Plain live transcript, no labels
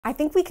I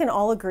think we can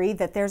all agree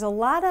that there's a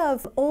lot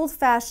of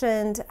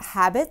old-fashioned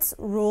habits,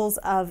 rules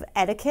of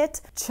etiquette,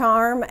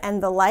 charm,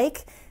 and the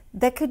like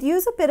that could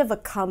use a bit of a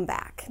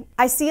comeback.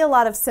 I see a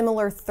lot of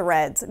similar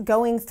threads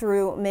going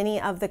through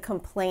many of the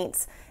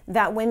complaints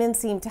that women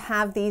seem to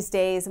have these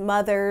days,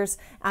 mothers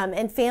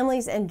and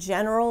families in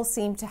general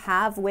seem to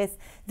have with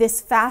this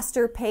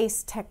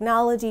faster-paced,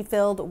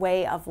 technology-filled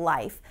way of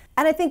life.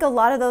 And I think a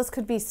lot of those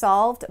could be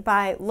solved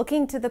by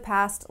looking to the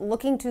past,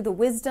 looking to the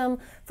wisdom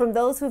from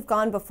those who've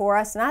gone before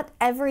us. Not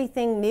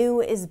everything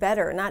new is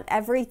better. Not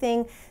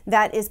everything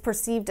that is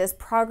perceived as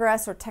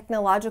progress or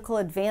technological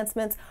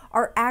advancements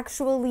are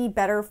actually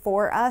better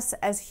for us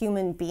as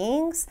human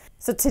beings.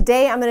 So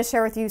today I'm going to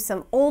share with you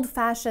some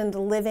old-fashioned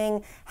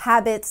living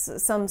habits,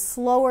 some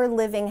slower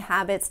living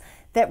habits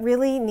that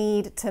really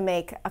need to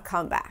make a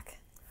comeback.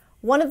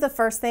 One of the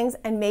first things,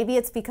 and maybe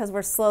it's because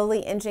we're slowly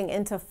inching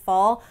into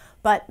fall,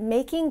 but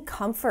making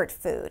comfort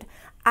food.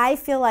 I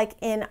feel like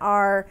in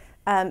our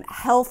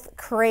health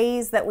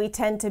craze that we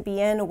tend to be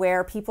in,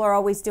 where people are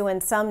always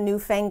doing some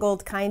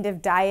newfangled kind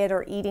of diet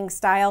or eating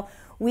style,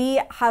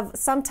 we have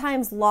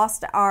sometimes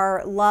lost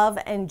our love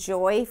and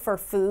joy for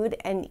food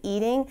and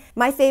eating.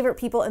 My favorite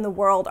people in the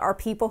world are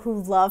people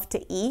who love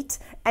to eat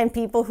and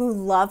people who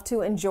love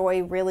to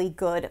enjoy really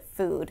good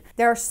food.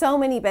 There are so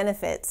many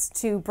benefits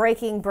to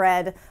breaking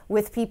bread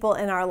with people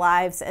in our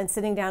lives and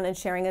sitting down and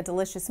sharing a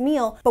delicious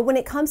meal. But when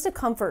it comes to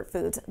comfort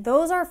foods,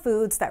 those are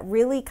foods that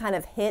really kind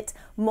of hit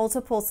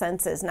multiple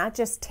senses, not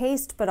just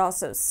taste, but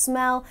also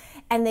smell.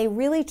 And they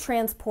really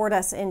transport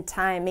us in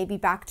time, maybe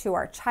back to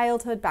our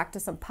childhood, back to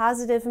some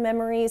positive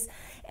memories.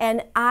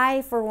 And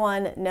I, for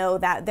one, know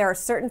that there are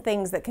certain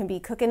things that can be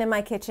cooking in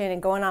my kitchen and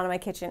going on in my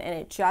kitchen, and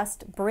it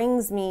just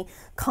brings me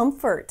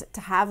comfort to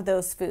have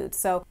those foods.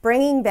 So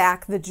bringing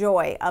back the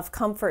joy of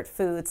comfort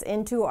foods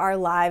into our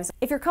lives.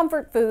 If your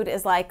comfort food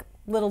is like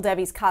Little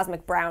Debbie's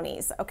Cosmic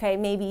Brownies, okay,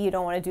 maybe you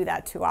don't want to do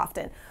that too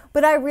often.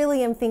 But I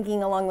really am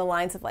thinking along the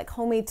lines of like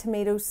homemade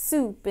tomato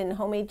soup and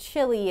homemade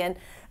chili and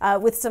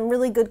with some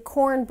really good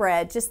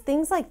cornbread, just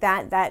things like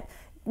that that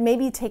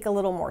maybe take a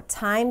little more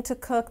time to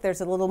cook.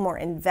 There's a little more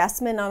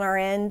investment on our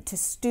end to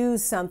stew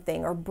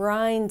something or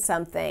brine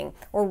something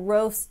or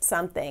roast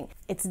something.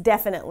 It's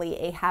definitely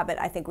a habit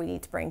I think we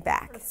need to bring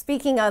back.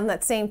 Speaking on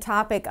that same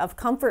topic of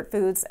comfort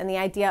foods and the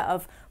idea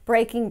of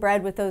breaking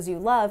bread with those you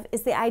love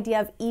is the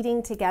idea of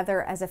eating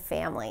together as a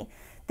family.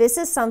 This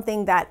is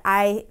something that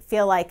I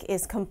feel like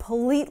is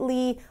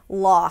completely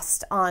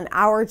lost on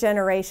our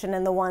generation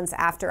and the ones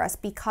after us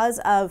because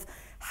of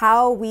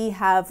how we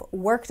have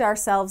worked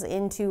ourselves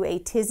into a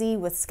tizzy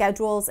with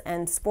schedules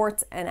and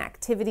sports and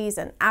activities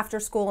and after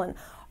school and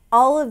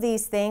all of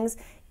these things.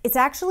 It's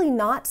actually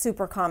not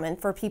super common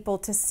for people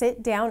to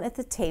sit down at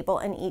the table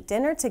and eat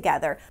dinner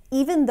together.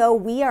 Even though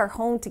we are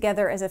home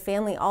together as a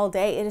family all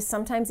day, it is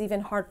sometimes even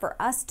hard for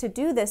us to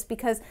do this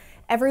because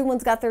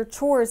everyone's got their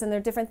chores and their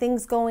different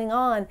things going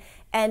on.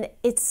 And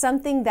it's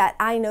something that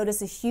I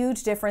notice a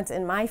huge difference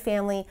in my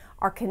family,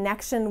 our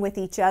connection with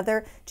each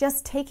other,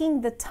 just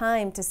taking the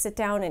time to sit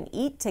down and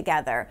eat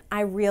together.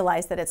 I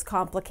realize that it's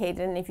complicated,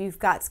 and if you've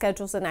got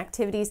schedules and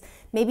activities,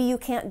 maybe you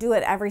can't do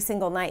it every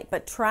single night,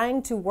 but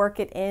trying to work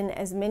it in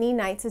as many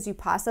nights as you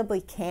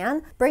possibly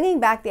can. Bringing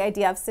back the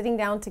idea of sitting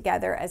down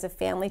together as a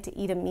family to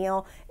eat a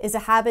meal is a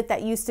habit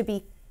that used to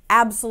be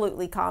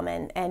absolutely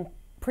common and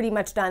pretty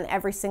much done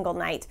every single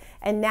night.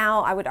 And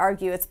now I would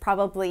argue it's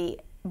probably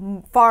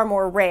far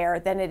more rare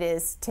than it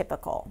is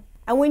typical.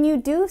 And when you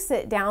do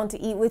sit down to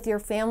eat with your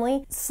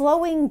family,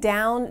 slowing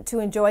down to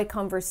enjoy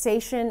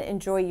conversation,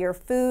 enjoy your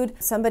food,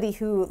 somebody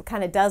who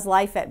kind of does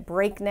life at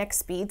breakneck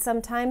speed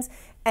sometimes,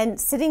 and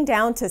sitting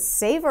down to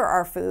savor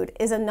our food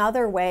is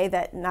another way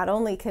that not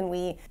only can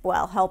we,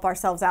 well, help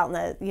ourselves out in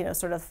the,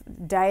 sort of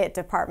diet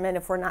department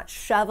if we're not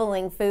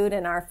shoveling food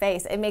in our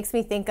face. It makes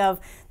me think of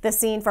the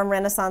scene from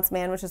Renaissance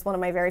Man, which is one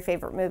of my very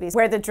favorite movies,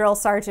 where the drill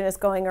sergeant is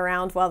going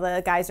around while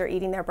the guys are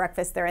eating their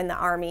breakfast. They're in the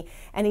army,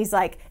 and he's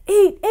like,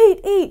 eat, eat,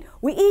 eat.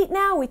 We eat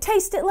now, we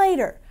taste it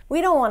later. We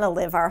don't want to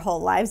live our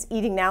whole lives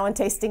eating now and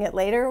tasting it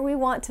later. We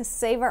want to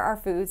savor our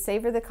food,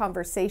 savor the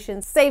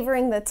conversation,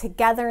 savoring the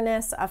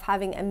togetherness of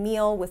having a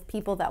meal with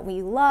people that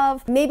we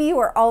love. Maybe you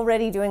are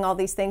already doing all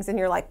these things and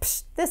you're like,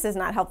 psh, this is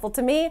not helpful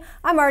to me.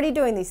 I'm already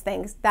doing these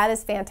things. That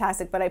is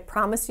fantastic, but I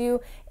promise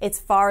you it's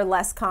far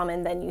less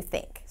common than you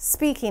think.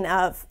 Speaking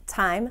of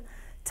time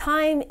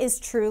is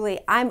truly,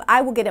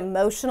 I will get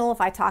emotional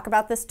if I talk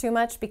about this too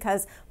much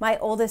because my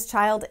oldest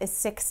child is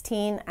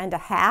 16 and a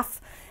half.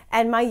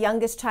 And my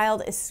youngest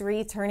child is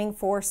 3, turning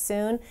 4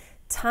 soon.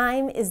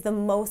 Time is the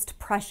most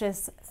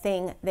precious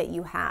thing that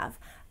you have.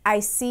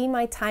 I see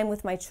my time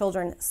with my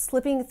children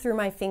slipping through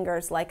my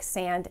fingers like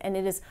sand, and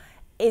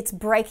it's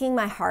breaking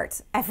my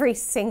heart every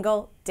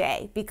single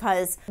day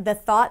because the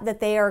thought that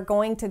they are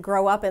going to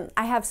grow up, and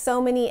I have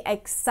so many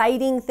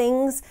exciting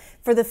things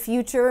for the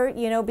future,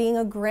 being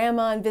a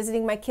grandma and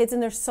visiting my kids,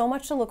 and there's so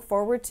much to look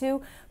forward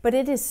to, but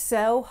it is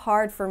so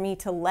hard for me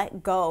to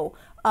let go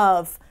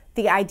of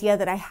the idea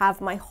that I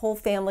have my whole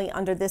family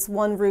under this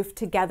one roof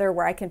together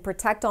where I can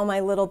protect all my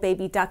little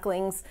baby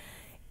ducklings.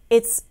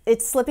 It's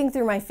slipping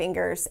through my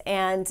fingers,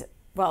 and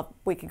well,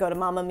 we could go to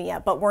Mamma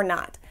Mia, but we're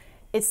not.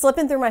 It's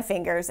slipping through my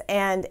fingers,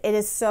 and it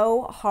is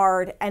so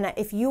hard. And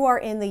if you are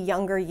in the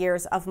younger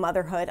years of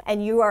motherhood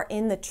and you are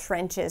in the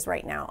trenches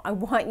right now, I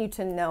want you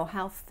to know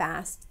how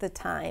fast the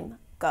time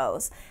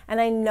goes. And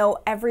I know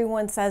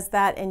everyone says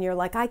that, and you're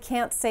like, I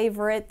can't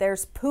savor it.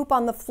 There's poop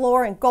on the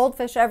floor and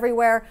goldfish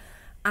everywhere.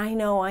 I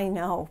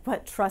know,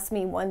 but trust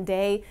me, one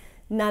day,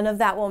 none of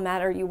that will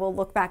matter. You will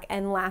look back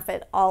and laugh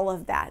at all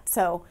of that.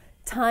 So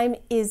time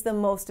is the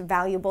most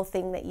valuable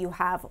thing that you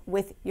have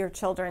with your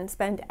children.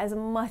 Spend as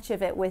much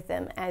of it with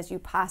them as you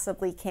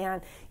possibly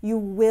can. You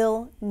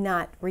will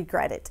not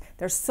regret it.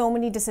 There's so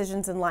many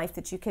decisions in life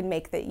that you can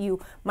make that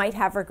you might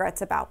have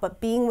regrets about,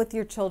 but being with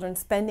your children,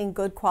 spending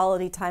good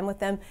quality time with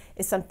them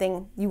is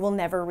something you will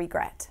never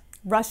regret.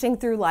 Rushing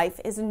through life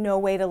is no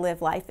way to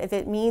live life. If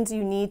it means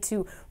you need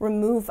to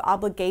remove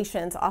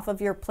obligations off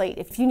of your plate,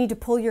 if you need to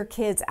pull your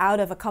kids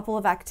out of a couple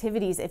of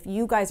activities, if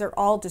you guys are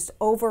all just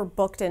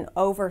overbooked and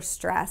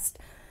overstressed,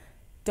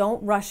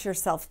 don't rush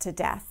yourself to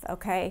death,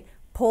 okay?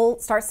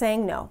 Start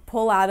saying no,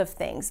 pull out of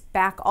things,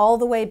 back all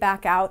the way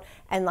back out,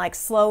 and like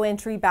slow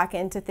entry back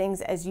into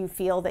things as you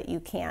feel that you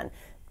can.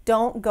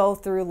 Don't go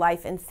through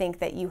life and think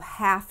that you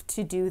have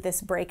to do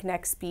this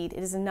breakneck speed.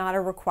 It is not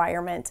a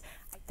requirement.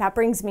 That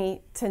brings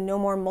me to no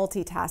more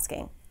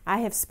multitasking. I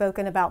have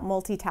spoken about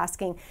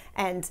multitasking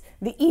and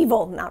the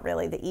evil, not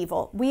really the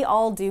evil. We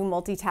all do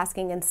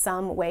multitasking in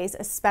some ways,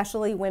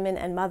 especially women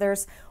and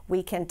mothers.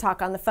 We can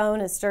talk on the phone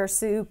and stir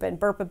soup and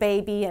burp a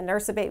baby and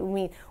nurse a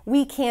baby.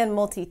 We can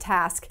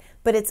multitask,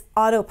 but it's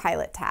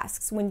autopilot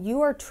tasks. When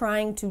you are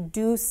trying to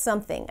do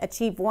something,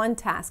 achieve one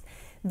task,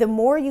 the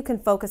more you can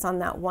focus on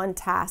that one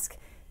task,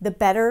 the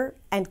better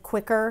and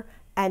quicker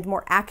and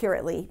more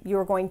accurately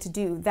you're going to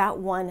do that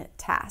one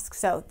task.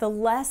 So the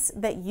less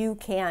that you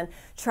can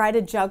try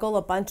to juggle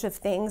a bunch of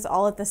things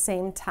all at the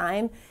same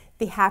time,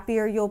 the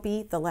happier you'll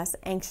be, the less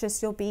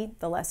anxious you'll be,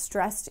 the less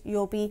stressed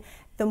you'll be,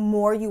 the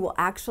more you will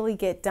actually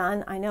get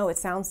done. I know it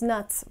sounds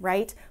nuts,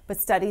 right? But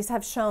studies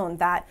have shown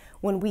that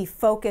when we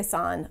focus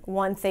on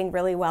one thing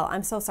really well,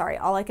 I'm so sorry,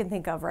 all I can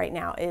think of right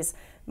now is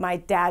my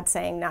dad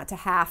saying not to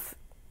half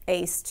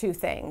ace two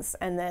things.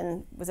 And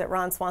then was it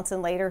Ron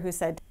Swanson later who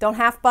said, don't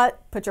half butt,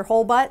 put your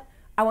whole butt.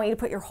 I want you to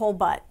put your whole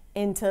butt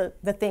into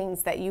the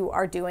things that you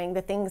are doing,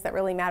 the things that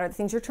really matter, the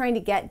things you're trying to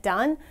get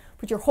done.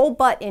 Put your whole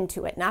butt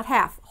into it, not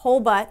half, whole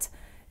butt,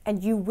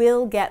 and you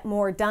will get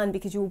more done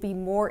because you will be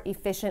more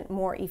efficient,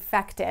 more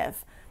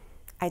effective.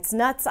 It's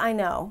nuts, I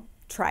know.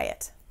 Try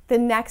it. The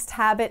next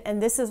habit,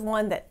 and this is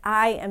one that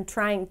I am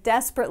trying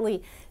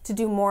desperately to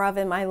do more of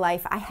in my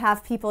life. I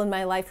have people in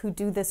my life who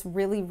do this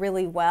really,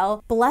 really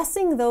well.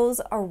 Blessing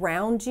those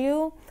around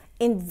you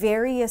in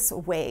various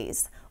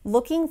ways.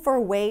 Looking for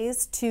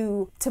ways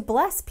to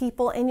bless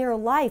people in your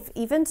life,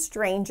 even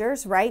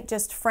strangers, right?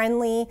 Just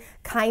friendly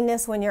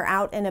kindness when you're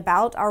out and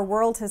about. Our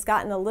world has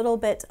gotten a little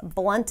bit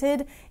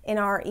blunted in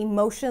our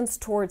emotions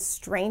towards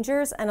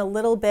strangers and a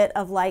little bit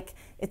of like,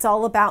 it's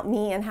all about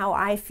me and how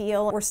I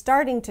feel. We're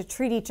starting to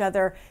treat each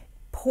other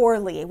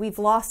poorly. We've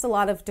lost a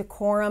lot of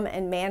decorum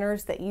and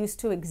manners that used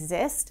to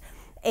exist.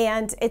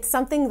 And it's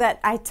something that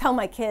I tell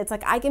my kids,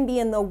 like I can be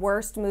in the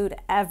worst mood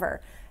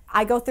ever.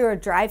 I go through a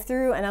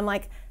drive-through and I'm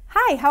like,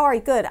 hi, how are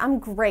you? Good, I'm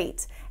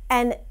great.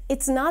 And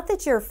it's not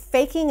that you're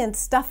faking and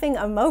stuffing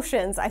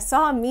emotions. I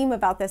saw a meme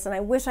about this and I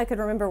wish I could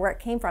remember where it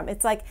came from.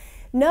 It's like,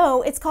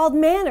 no, it's called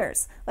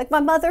manners. Like my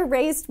mother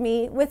raised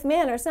me with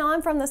manners. Now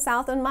I'm from the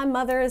South and my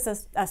mother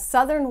is a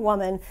Southern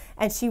woman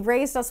and she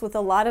raised us with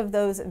a lot of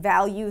those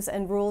values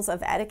and rules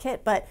of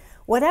etiquette. But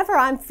whatever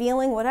I'm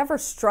feeling, whatever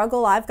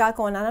struggle I've got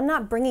going on, I'm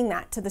not bringing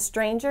that to the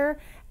stranger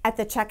at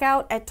the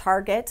checkout at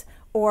Target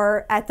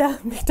or at the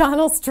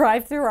McDonald's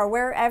drive-thru or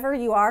wherever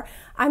you are.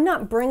 I'm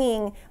not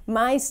bringing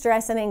my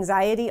stress and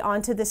anxiety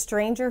onto the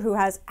stranger who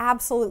has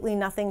absolutely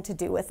nothing to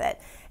do with it.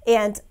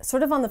 And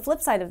sort of on the flip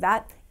side of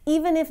that,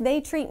 even if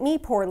they treat me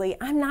poorly,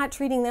 I'm not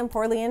treating them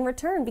poorly in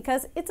return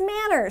because it's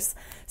manners.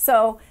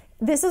 So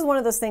this is one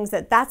of those things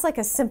that's like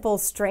a simple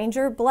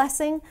stranger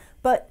blessing,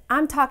 but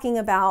I'm talking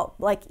about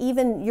like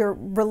even your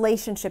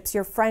relationships,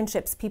 your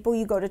friendships, people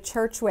you go to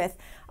church with,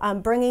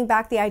 bringing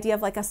back the idea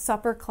of like a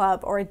supper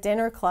club or a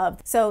dinner club.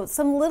 So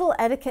some little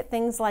etiquette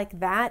things like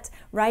that,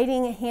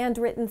 writing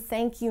handwritten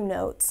thank you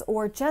notes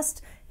or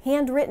just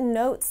handwritten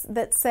notes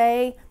that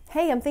say,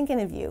 hey, I'm thinking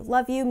of you,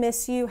 love you,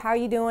 miss you, how are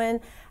you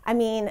doing? I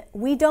mean,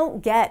 we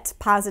don't get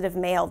positive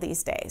mail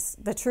these days.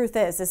 The truth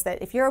is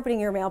that if you're opening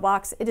your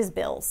mailbox, it is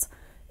bills.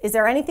 Is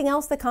there anything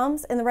else that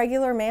comes in the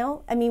regular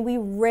mail? I mean, we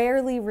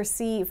rarely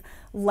receive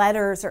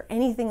letters or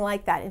anything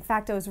like that. In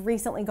fact, I was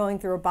recently going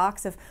through a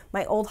box of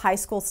my old high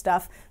school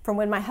stuff from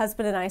when my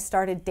husband and I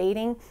started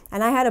dating,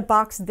 and I had a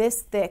box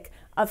this thick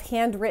of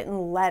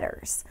handwritten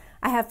letters.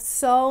 I have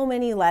so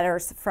many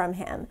letters from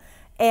him.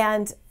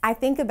 And I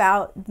think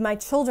about my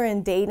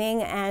children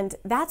dating, and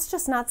that's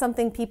just not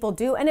something people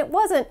do. And it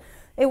wasn't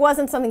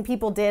something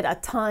people did a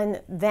ton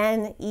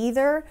then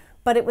either.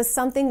 but it was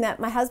something that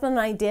my husband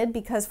and I did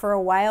because for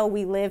a while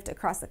we lived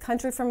across the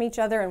country from each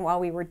other and while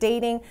we were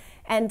dating,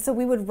 and so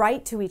we would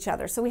write to each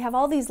other. So we have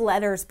all these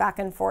letters back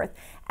and forth,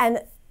 and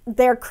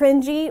they're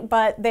cringy,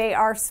 but they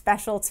are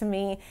special to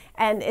me,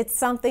 and it's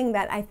something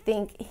that I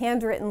think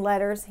handwritten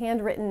letters,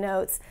 handwritten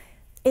notes,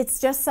 it's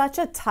just such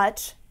a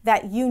touch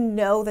that you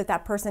know that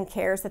that person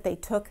cares, that they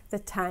took the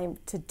time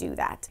to do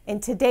that. In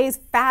today's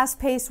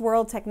fast-paced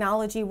world,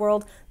 technology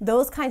world,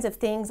 those kinds of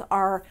things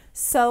are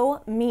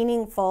so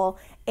meaningful.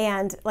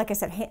 And like I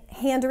said,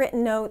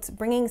 handwritten notes,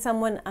 bringing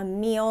someone a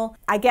meal.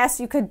 I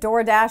guess you could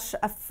DoorDash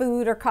a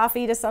food or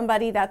coffee to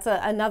somebody. That's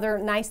another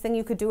nice thing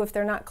you could do if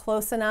they're not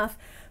close enough.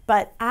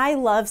 But I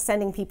love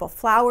sending people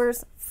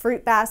flowers,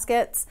 fruit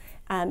baskets,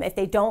 if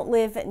they don't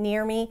live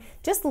near me.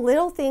 Just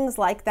little things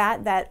like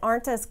that that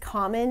aren't as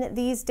common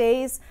these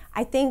days,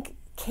 I think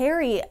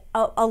carry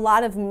a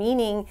lot of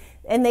meaning,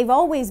 and they've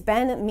always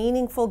been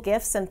meaningful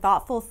gifts and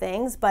thoughtful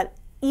things, but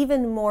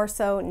even more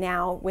so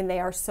now when they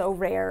are so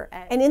rare.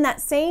 And in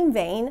that same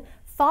vein,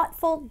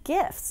 thoughtful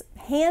gifts,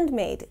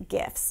 handmade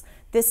gifts.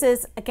 This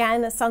is,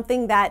 again,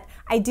 something that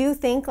I do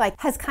think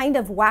has kind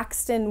of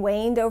waxed and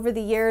waned over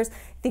the years.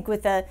 I think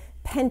with the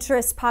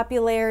Pinterest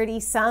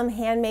popularity, some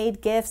handmade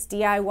gifts,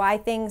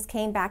 DIY things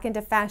came back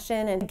into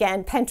fashion. And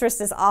again,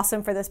 Pinterest is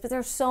awesome for this, but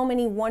there's so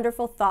many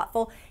wonderful,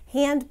 thoughtful,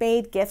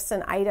 handmade gifts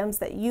and items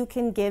that you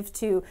can give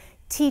to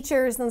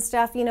teachers and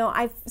stuff. You know,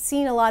 I've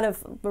seen a lot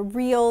of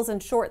reels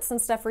and shorts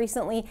and stuff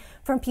recently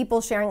from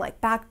people sharing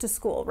back to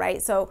school,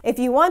 right? So if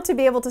you want to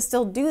be able to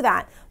still do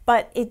that,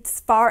 but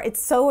it's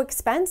so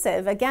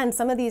expensive. Again,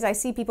 some of these I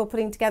see people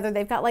putting together,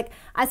 they've got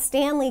a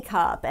Stanley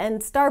cup and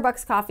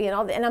Starbucks coffee and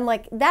all that. And I'm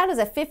like, that is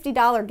a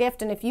 $50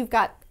 gift. And if you've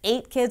got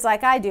 8 kids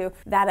like I do,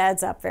 that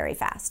adds up very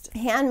fast.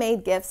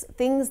 Handmade gifts,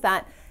 things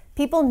that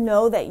people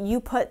know that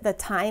you put the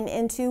time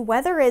into,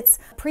 whether it's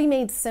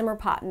pre-made simmer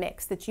pot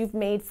mix that you've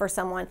made for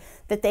someone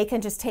that they can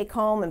just take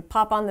home and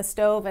pop on the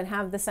stove and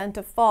have the scent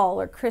of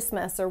fall or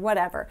Christmas or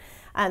whatever.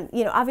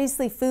 You know,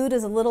 obviously food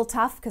is a little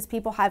tough because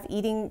people have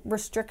eating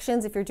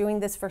restrictions if you're doing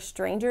this for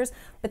strangers,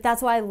 but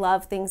that's why I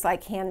love things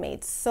like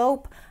handmade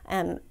soap,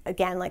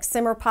 again, like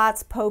simmer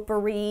pots,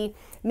 potpourri,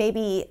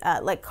 maybe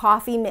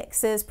coffee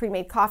mixes,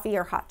 pre-made coffee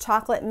or hot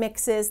chocolate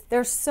mixes.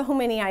 There's so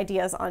many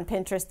ideas on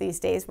Pinterest these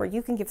days where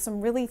you can give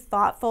some really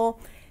thoughtful,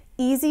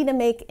 easy to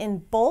make in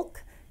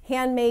bulk,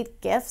 handmade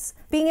gifts,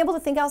 being able to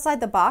think outside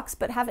the box,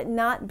 but have it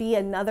not be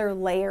another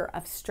layer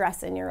of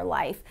stress in your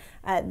life.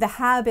 The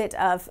habit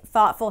of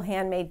thoughtful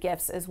handmade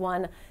gifts is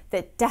one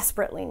that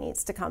desperately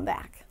needs to come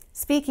back.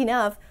 Speaking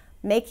of,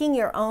 making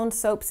your own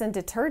soaps and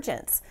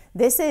detergents.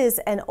 This is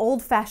an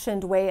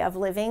old-fashioned way of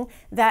living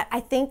that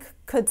I think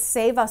could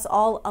save us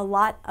all a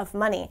lot of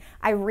money.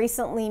 I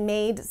recently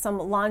made some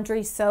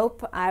laundry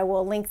soap. I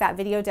will link that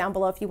video down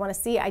below if you want to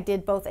see. I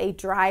did both a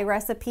dry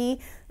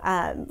recipe,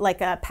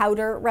 like a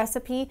powder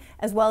recipe,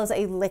 as well as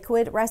a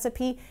liquid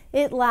recipe.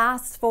 It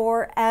lasts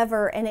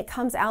forever, and it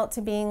comes out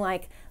to being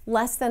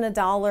less than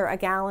 $1 a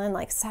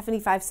gallon,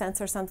 75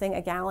 cents or something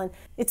a gallon.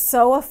 It's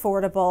so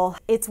affordable.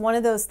 It's one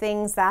of those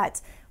things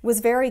that was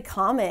very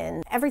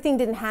common. Everything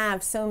didn't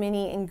have so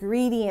many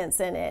ingredients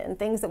in it and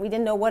things that we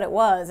didn't know what it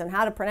was and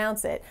how to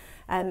pronounce it.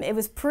 It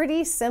was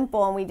pretty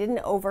simple and we didn't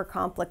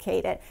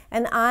overcomplicate it.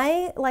 And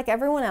I, like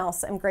everyone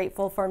else, am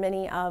grateful for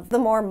many of the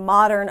more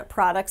modern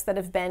products that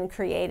have been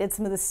created.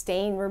 Some of the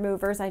stain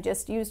removers, I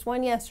just used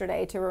one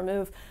yesterday to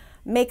remove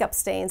makeup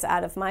stains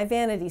out of my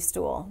vanity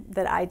stool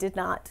that I did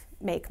not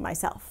make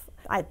myself.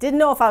 I didn't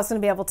know if I was going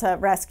to be able to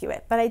rescue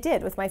it, but I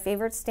did with my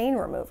favorite stain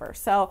remover.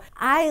 So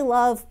I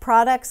love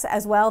products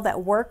as well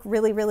that work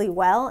really, really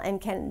well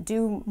and can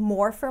do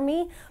more for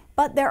me.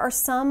 But there are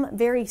some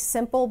very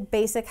simple,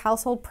 basic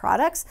household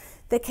products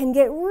that can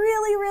get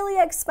really,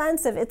 really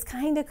expensive. It's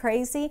kind of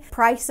crazy.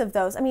 Price of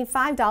those, I mean,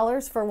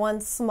 $5 for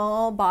one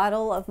small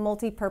bottle of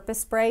multi-purpose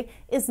spray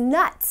is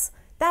nuts.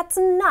 That's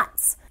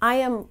nuts. I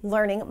am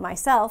learning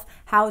myself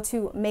how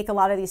to make a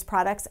lot of these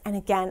products. And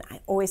again, I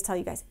always tell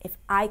you guys, if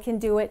I can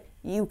do it,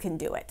 you can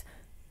do it.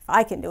 If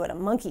I can do it, a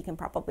monkey can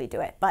probably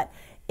do it. But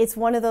it's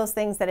one of those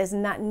things that is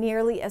not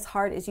nearly as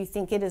hard as you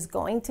think it is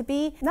going to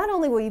be. Not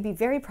only will you be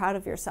very proud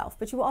of yourself,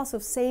 but you will also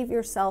save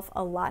yourself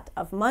a lot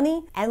of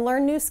money and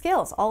learn new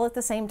skills all at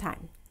the same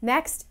time.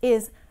 Next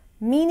is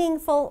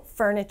meaningful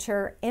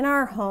furniture in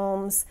our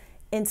homes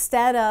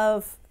instead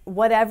of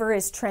whatever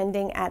is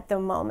trending at the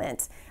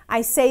moment.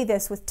 I say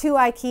this with 2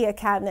 IKEA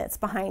cabinets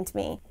behind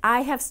me.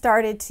 I have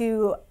started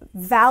to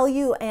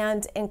value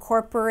and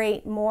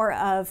incorporate more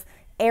of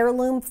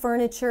heirloom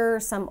furniture,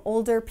 some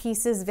older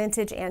pieces,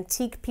 vintage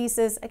antique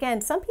pieces.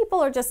 Again, some people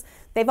are just,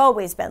 they've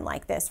always been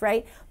like this,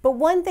 right? But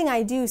one thing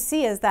I do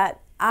see is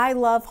that I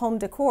love home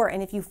decor,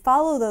 and if you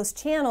follow those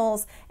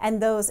channels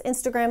and those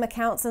Instagram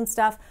accounts and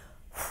stuff,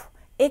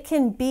 it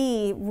can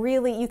be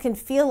really, you can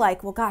feel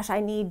like, well, gosh, I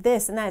need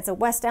this and that. It's a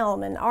West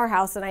Elm in our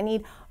house, and I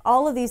need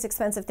all of these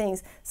expensive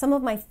things. Some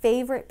of my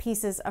favorite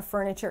pieces of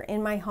furniture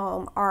in my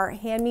home are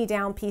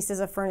hand-me-down pieces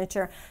of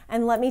furniture,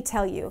 and let me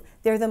tell you,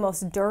 they're the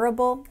most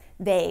durable.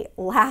 They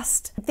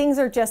last. Things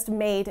are just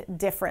made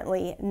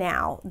differently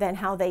now than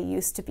how they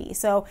used to be.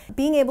 So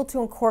being able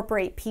to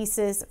incorporate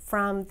pieces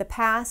from the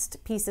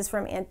past, pieces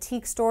from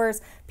antique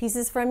stores,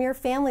 pieces from your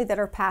family that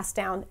are passed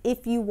down,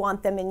 if you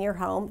want them in your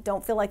home.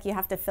 Don't feel like you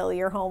have to fill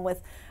your home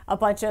with a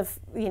bunch of,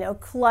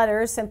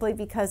 clutter simply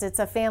because it's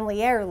a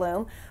family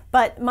heirloom.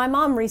 But my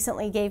mom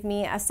recently gave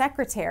me a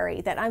secretary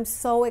that I'm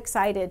so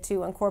excited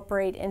to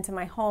incorporate into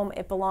my home.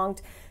 It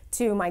belonged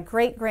to my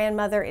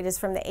great-grandmother. It is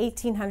from the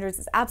 1800s.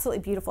 It's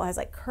absolutely beautiful. It has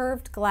like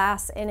curved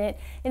glass in it.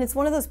 And it's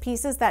one of those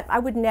pieces that I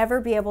would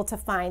never be able to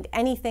find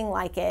anything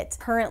like it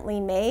currently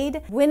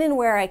made. When and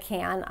where I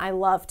can, I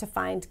love to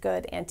find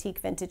good antique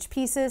vintage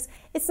pieces.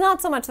 It's not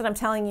so much that I'm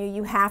telling you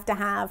you have to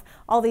have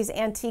all these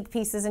antique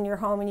pieces in your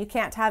home and you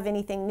can't have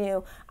anything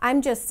new.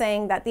 I'm just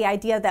saying that the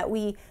idea that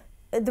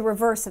the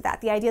reverse of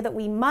that, the idea that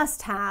we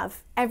must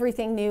have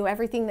everything new,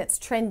 everything that's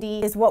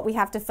trendy is what we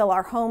have to fill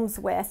our homes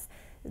with,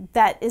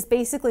 that is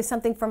basically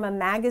something from a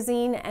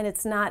magazine and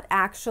it's not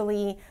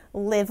actually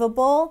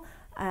livable.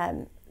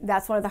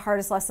 That's one of the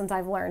hardest lessons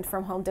I've learned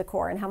from home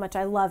decor and how much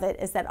I love it,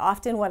 is that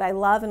often what I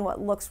love and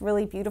what looks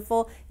really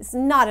beautiful is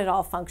not at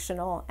all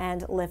functional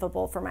and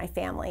livable for my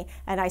family.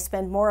 And I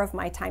spend more of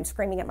my time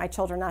screaming at my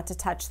children not to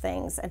touch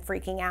things and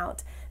freaking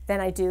out than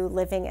I do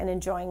living and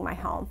enjoying my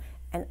home.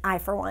 And I,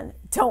 for one,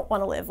 don't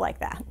want to live like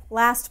that.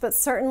 Last but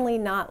certainly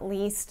not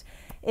least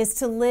is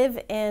to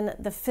live in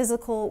the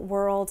physical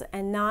world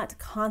and not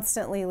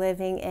constantly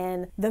living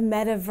in the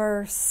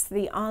metaverse,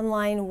 the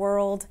online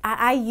world.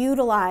 I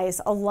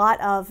utilize a lot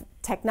of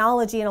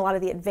technology and a lot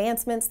of the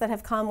advancements that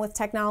have come with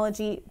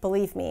technology.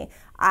 Believe me,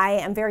 I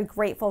am very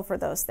grateful for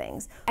those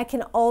things. I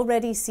can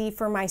already see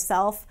for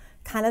myself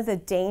kind of the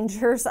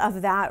dangers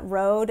of that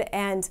road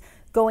and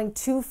going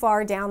too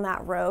far down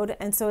that road.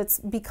 And so it's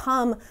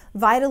become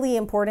vitally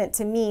important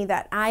to me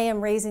that I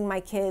am raising my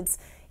kids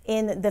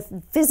in the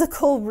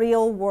physical,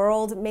 real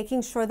world,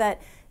 making sure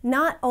that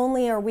not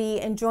only are we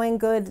enjoying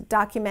good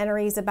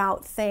documentaries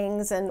about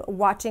things and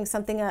watching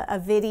something,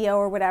 a video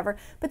or whatever,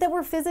 but that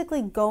we're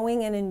physically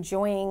going and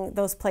enjoying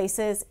those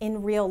places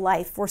in real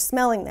life. We're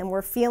smelling them,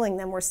 we're feeling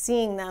them, we're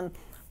seeing them.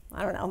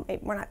 I don't know,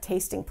 maybe we're not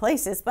tasting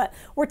places, but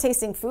we're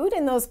tasting food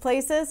in those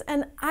places.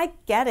 And I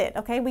get it,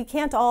 okay? We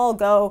can't all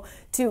go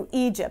to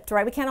Egypt,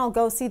 right? We can't all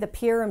go see the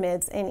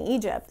pyramids in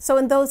Egypt. So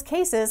in those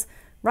cases,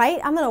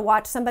 right, I'm gonna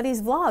watch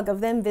somebody's vlog of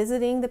them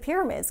visiting the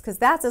pyramids because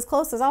that's as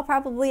close as I'll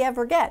probably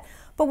ever get.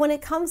 But when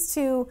it comes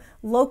to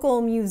local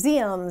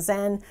museums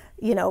and,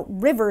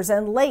 rivers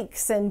and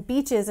lakes and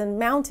beaches and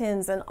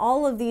mountains and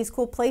all of these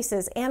cool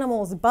places,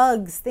 animals,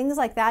 bugs, things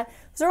like that,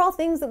 those are all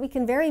things that we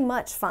can very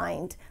much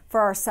find for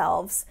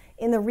ourselves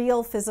in the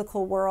real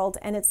physical world.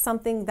 And it's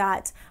something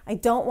that I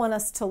don't want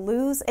us to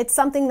lose. It's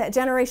something that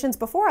generations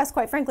before us,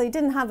 quite frankly,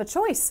 didn't have a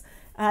choice.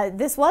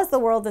 This was the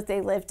world that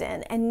they lived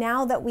in. And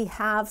now that we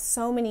have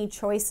so many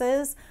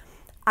choices,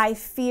 I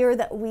fear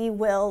that we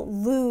will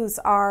lose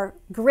our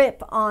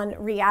grip on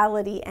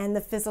reality and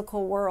the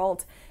physical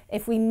world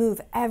if we move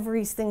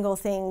every single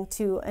thing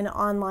to an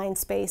online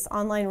space,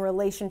 online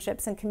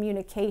relationships and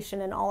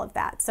communication and all of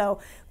that. So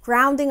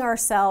grounding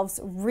ourselves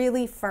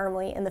really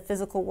firmly in the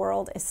physical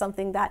world is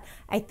something that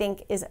I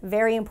think is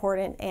very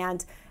important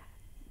and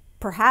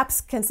perhaps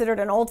considered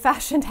an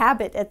old-fashioned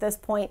habit at this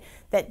point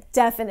that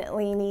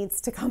definitely needs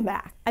to come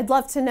back. I'd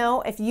love to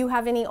know if you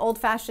have any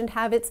old-fashioned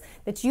habits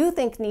that you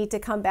think need to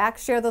come back.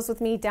 Share those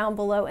with me down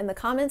below in the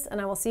comments,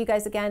 and I will see you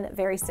guys again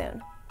very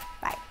soon.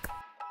 Bye.